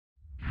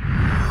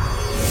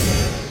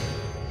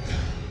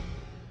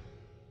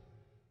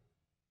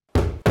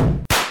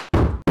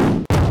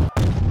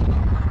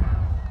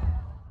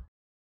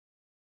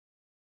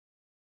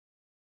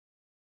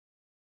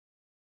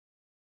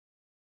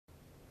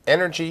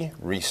Energy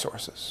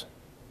resources.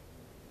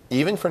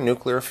 Even for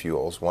nuclear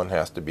fuels, one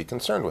has to be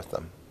concerned with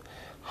them.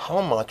 How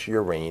much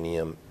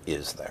uranium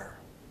is there?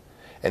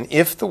 And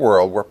if the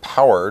world were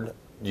powered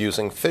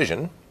using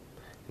fission,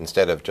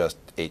 instead of just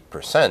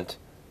 8%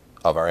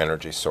 of our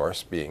energy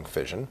source being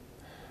fission,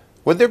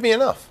 would there be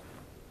enough?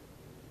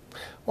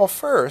 Well,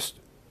 first,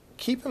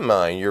 keep in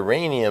mind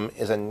uranium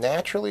is a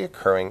naturally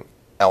occurring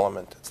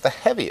element. It's the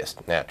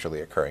heaviest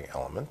naturally occurring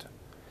element,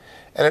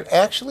 and it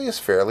actually is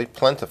fairly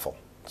plentiful.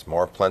 It's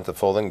more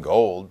plentiful than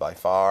gold by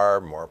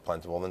far, more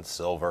plentiful than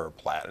silver,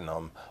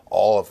 platinum,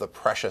 all of the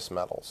precious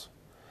metals.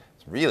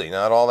 It's really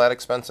not all that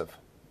expensive.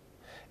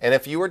 And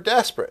if you were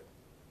desperate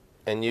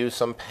and used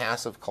some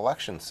passive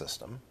collection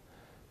system,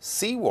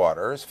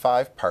 seawater is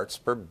 5 parts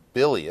per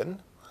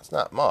billion. That's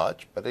not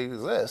much, but it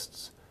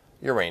exists.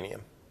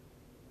 Uranium.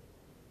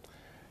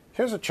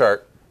 Here's a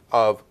chart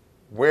of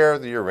where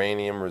the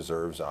uranium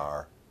reserves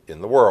are in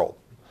the world.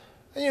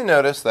 And you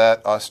notice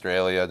that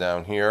Australia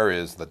down here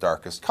is the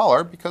darkest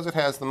color because it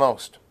has the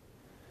most.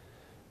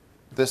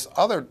 This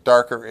other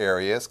darker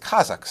area is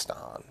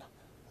Kazakhstan, the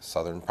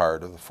southern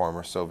part of the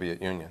former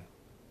Soviet Union.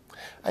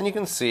 And you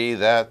can see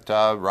that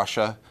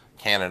Russia,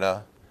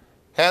 Canada,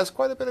 has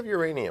quite a bit of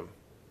uranium.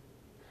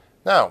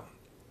 Now,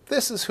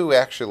 this is who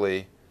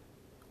actually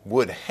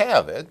would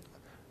have it,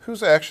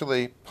 who's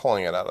actually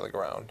pulling it out of the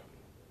ground.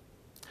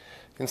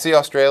 You can see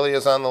Australia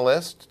is on the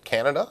list,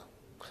 Canada,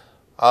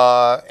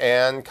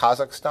 and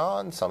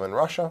Kazakhstan, some in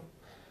Russia.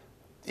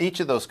 Each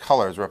of those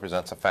colors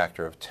represents a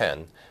factor of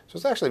 10, so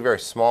it's actually very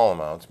small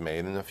amounts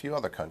made in a few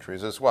other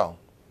countries as well.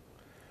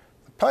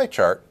 The pie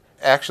chart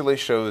actually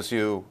shows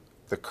you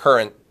the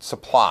current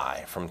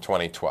supply from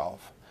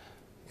 2012.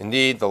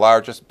 Indeed, the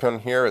largest pin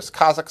here is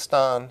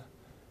Kazakhstan,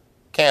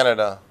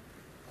 Canada,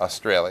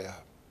 Australia.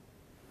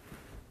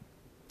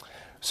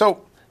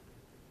 So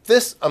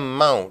this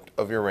amount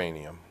of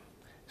uranium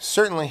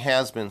certainly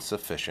has been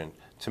sufficient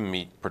to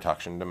meet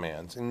production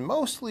demands, and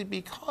mostly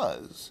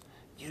because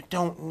you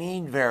don't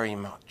need very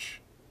much.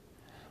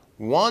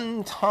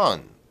 1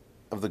 ton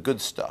of the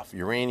good stuff,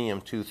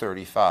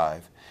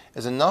 uranium-235,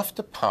 is enough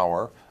to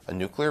power a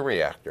nuclear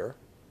reactor,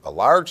 a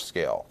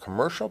large-scale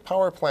commercial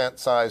power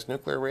plant-sized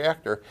nuclear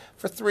reactor,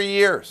 for 3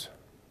 years.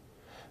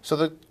 So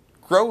the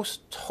gross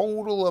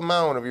total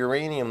amount of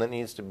uranium that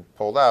needs to be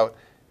pulled out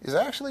is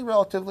actually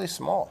relatively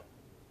small.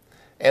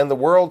 And the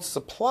world's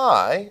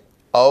supply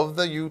of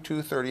the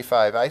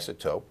U-235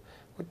 isotope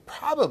would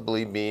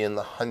probably be in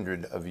the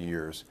 100 of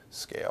years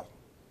scale.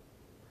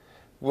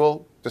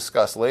 We'll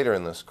discuss later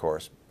in this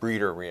course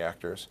breeder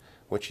reactors,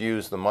 which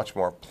use the much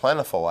more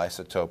plentiful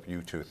isotope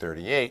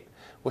U-238,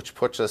 which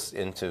puts us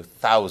into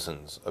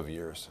thousands of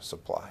years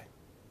supply.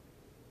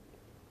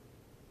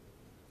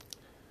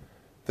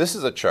 This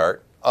is a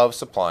chart of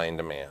supply and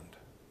demand.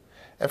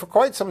 And for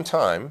quite some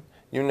time,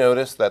 you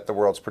notice that the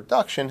world's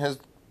production has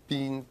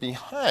been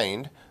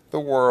behind the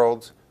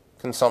world's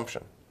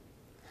consumption.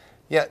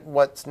 Yet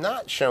what's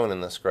not shown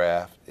in this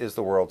graph is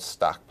the world's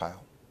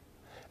stockpile.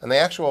 And the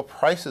actual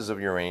prices of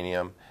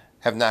uranium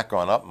have not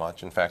gone up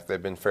much. In fact,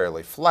 they've been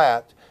fairly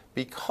flat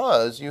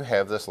because you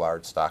have this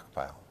large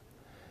stockpile.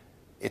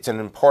 It's an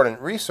important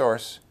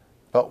resource,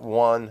 but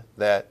one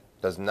that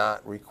does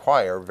not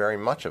require very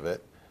much of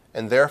it,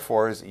 and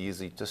therefore is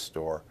easy to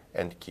store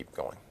and keep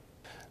going.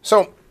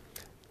 So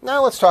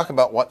now let's talk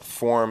about what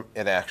form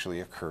it actually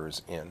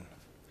occurs in.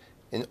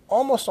 In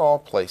almost all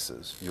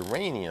places,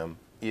 uranium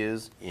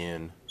is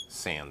in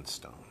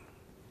sandstone.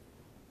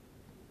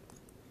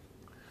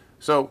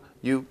 So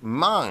you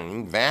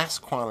mine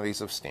vast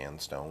quantities of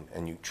sandstone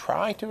and you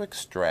try to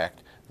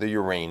extract the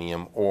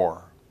uranium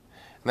ore.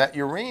 And that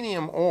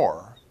uranium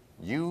ore,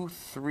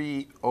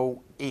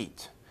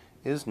 U3O8,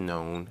 is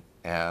known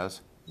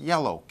as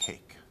yellow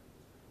cake.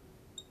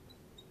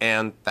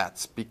 And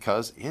that's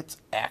because it's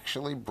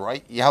actually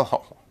bright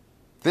yellow.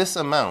 This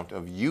amount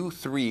of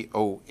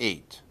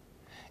U3O8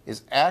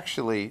 is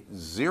actually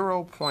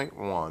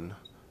 0.1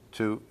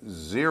 to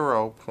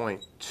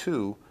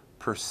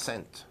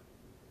 0.2%.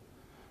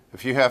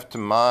 If you have to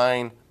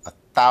mine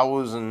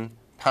 1,000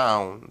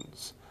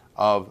 pounds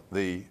of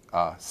the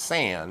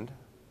sand,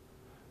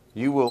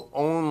 you will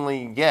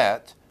only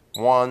get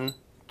 1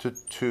 to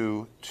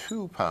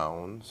 2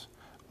 pounds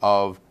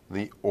of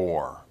the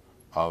ore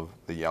of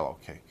the yellow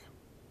cake.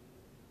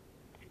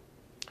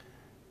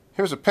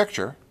 Here's a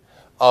picture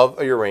of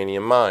a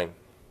uranium mine.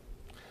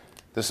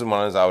 This is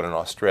one that's out in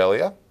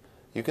Australia.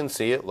 You can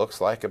see it looks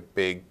like a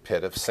big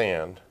pit of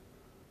sand.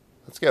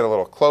 Let's get a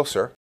little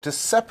closer. To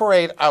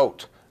separate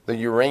out the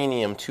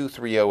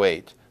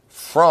uranium-238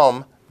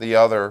 from the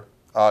other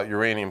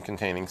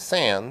uranium-containing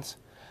sands,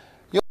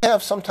 you'll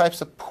have some types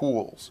of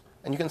pools,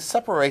 and you can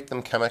separate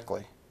them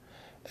chemically.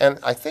 And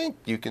I think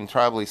you can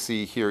probably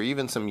see here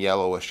even some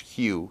yellowish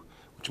hue,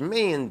 which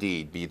may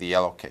indeed be the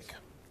yellow cake.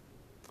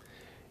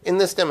 In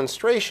this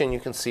demonstration, you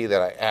can see that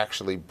I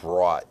actually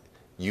brought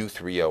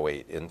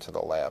U3O8 into the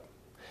lab.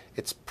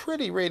 It's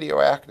pretty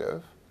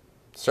radioactive,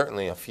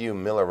 certainly a few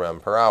millirem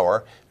per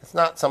hour. It's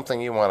not something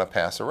you want to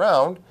pass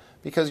around,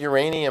 because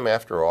uranium,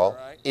 after all,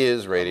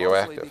 is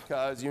radioactive. Mostly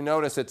because you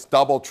notice it's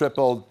double,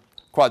 triple,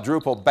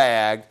 quadruple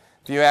bagged.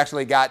 If you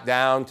actually got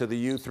down to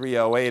the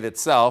U3O8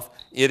 itself,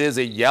 it is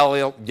a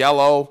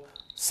yellow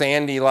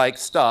sandy-like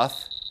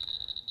stuff,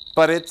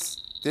 but it's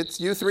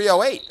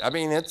U3O8. I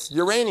mean, it's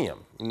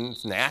uranium.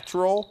 It's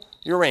natural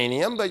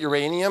uranium, but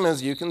uranium,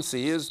 as you can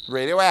see, is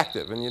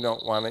radioactive, and you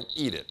don't want to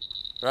eat it,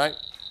 right?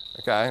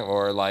 Okay,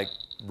 or like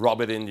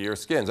rub it into your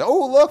skin. So,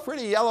 oh, look,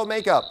 pretty yellow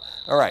makeup.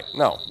 All right,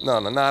 no,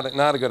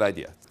 not a good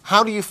idea.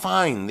 How do you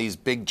find these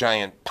big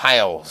giant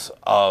piles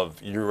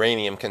of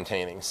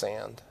uranium-containing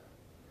sand?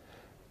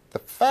 The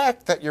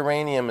fact that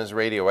uranium is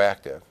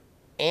radioactive,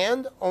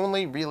 and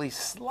only really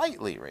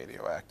slightly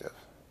radioactive,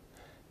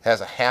 has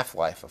a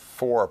half-life of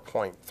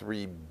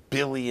 4.3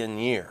 billion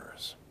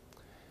years,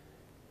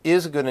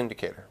 is a good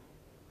indicator.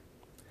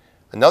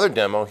 Another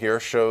demo here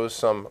shows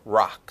some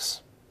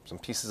rocks, some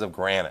pieces of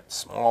granite,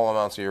 small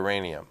amounts of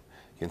uranium.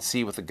 You can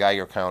see with the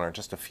Geiger counter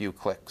just a few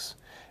clicks.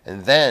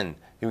 And then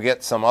you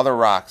get some other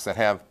rocks that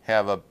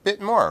have a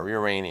bit more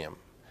uranium.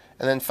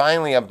 And then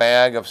finally a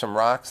bag of some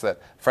rocks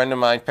that a friend of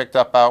mine picked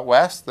up out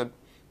west that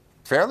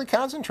fairly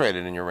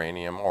concentrated in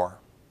uranium ore.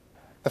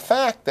 The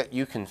fact that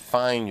you can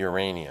find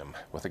uranium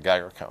with a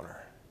Geiger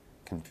counter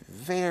can be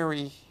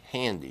very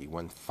handy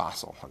when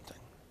fossil hunting.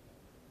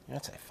 You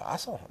might say,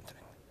 fossil hunting?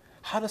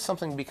 How does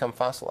something become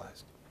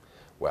fossilized?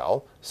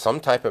 Well, some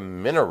type of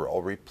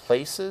mineral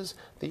replaces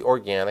the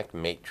organic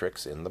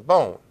matrix in the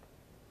bone.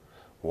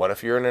 What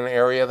if you're in an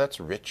area that's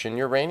rich in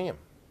uranium?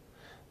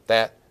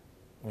 That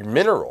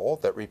mineral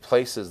that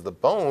replaces the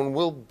bone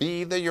will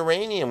be the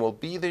uranium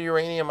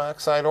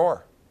oxide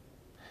ore.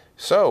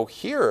 So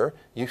here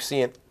you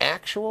see an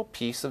actual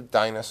piece of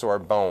dinosaur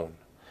bone.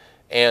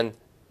 And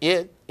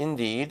it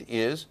indeed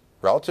is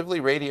relatively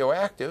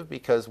radioactive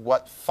because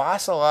what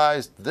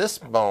fossilized this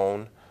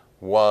bone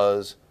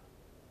was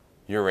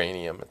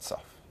uranium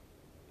itself.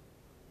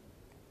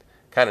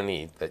 Kind of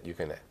neat that you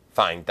can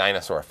find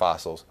dinosaur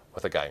fossils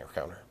with a Geiger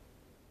counter.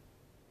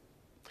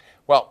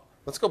 Well,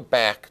 let's go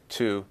back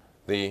to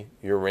the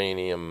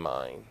uranium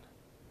mine.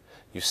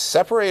 You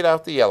separate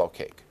out the yellow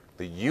cake,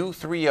 the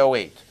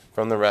U3O8,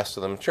 from the rest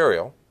of the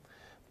material,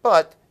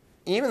 but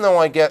even though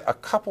I get a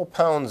couple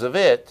pounds of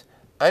it,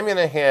 I'm going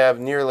to have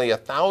nearly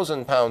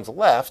 1,000 pounds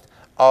left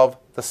of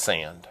the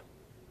sand.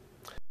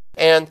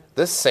 And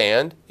this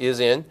sand is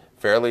in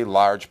fairly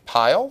large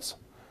piles.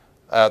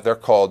 They're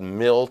called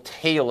mill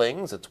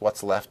tailings. It's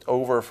what's left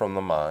over from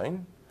the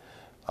mine.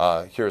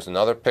 Here's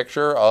another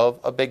picture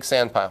of a big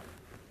sand pile.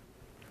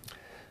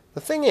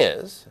 The thing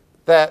is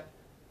that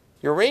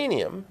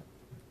uranium,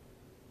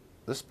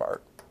 this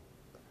part,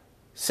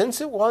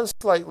 since it was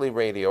slightly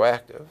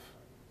radioactive,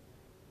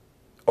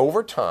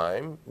 over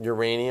time,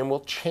 uranium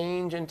will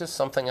change into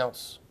something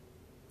else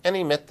and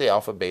emit the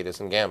alpha, betas,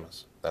 and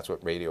gammas. That's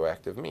what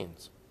radioactive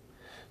means.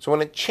 So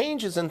when it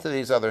changes into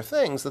these other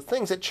things, the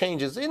things it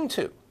changes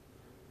into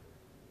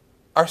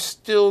are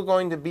still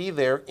going to be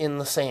there in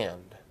the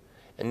sand.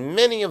 And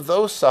many of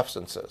those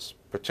substances,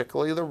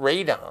 particularly the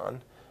radon,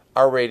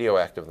 are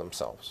radioactive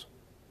themselves.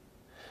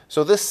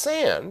 So this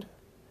sand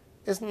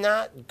is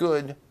not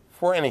good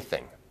for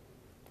anything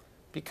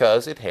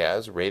because it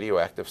has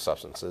radioactive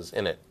substances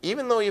in it,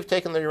 even though you've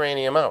taken the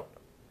uranium out.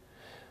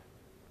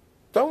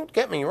 Don't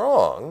get me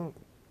wrong,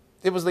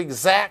 it was the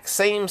exact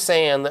same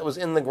sand that was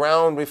in the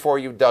ground before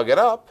you dug it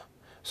up,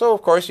 so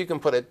of course you can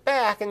put it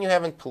back and you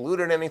haven't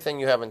polluted anything,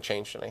 you haven't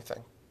changed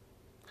anything.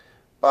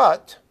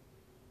 But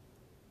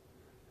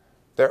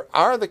there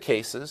are the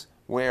cases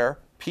where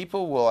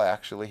people will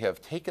actually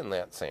have taken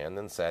that sand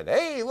and said,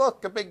 hey,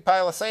 look, a big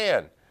pile of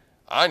sand.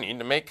 I need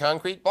to make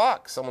concrete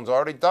blocks. Someone's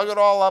already dug it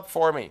all up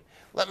for me.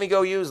 Let me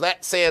go use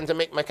that sand to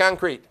make my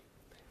concrete.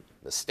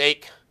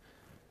 Mistake.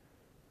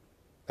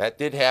 That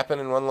did happen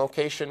in one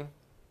location.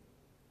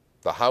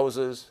 The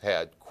houses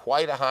had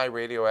quite a high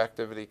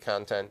radioactivity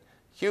content,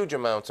 huge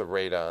amounts of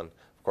radon.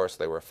 Of course,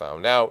 they were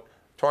found out,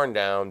 torn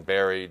down,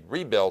 buried,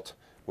 rebuilt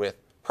with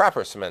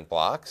proper cement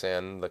blocks,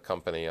 and the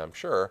company, I'm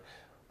sure,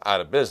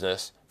 out of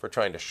business for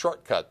trying to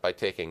shortcut by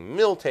taking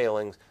mill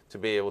tailings to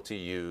be able to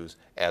use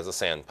as a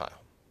sand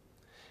pile.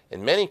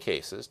 In many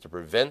cases, to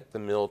prevent the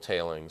mill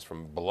tailings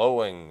from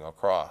blowing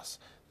across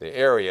the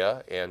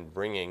area and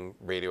bringing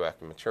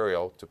radioactive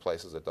material to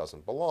places it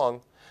doesn't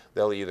belong,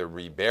 they'll either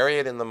rebury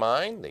it in the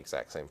mine, the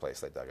exact same place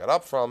they dug it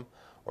up from,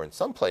 or in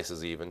some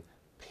places even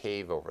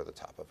pave over the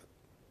top of it.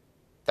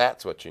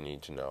 That's what you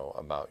need to know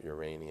about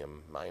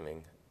uranium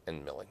mining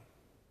and milling.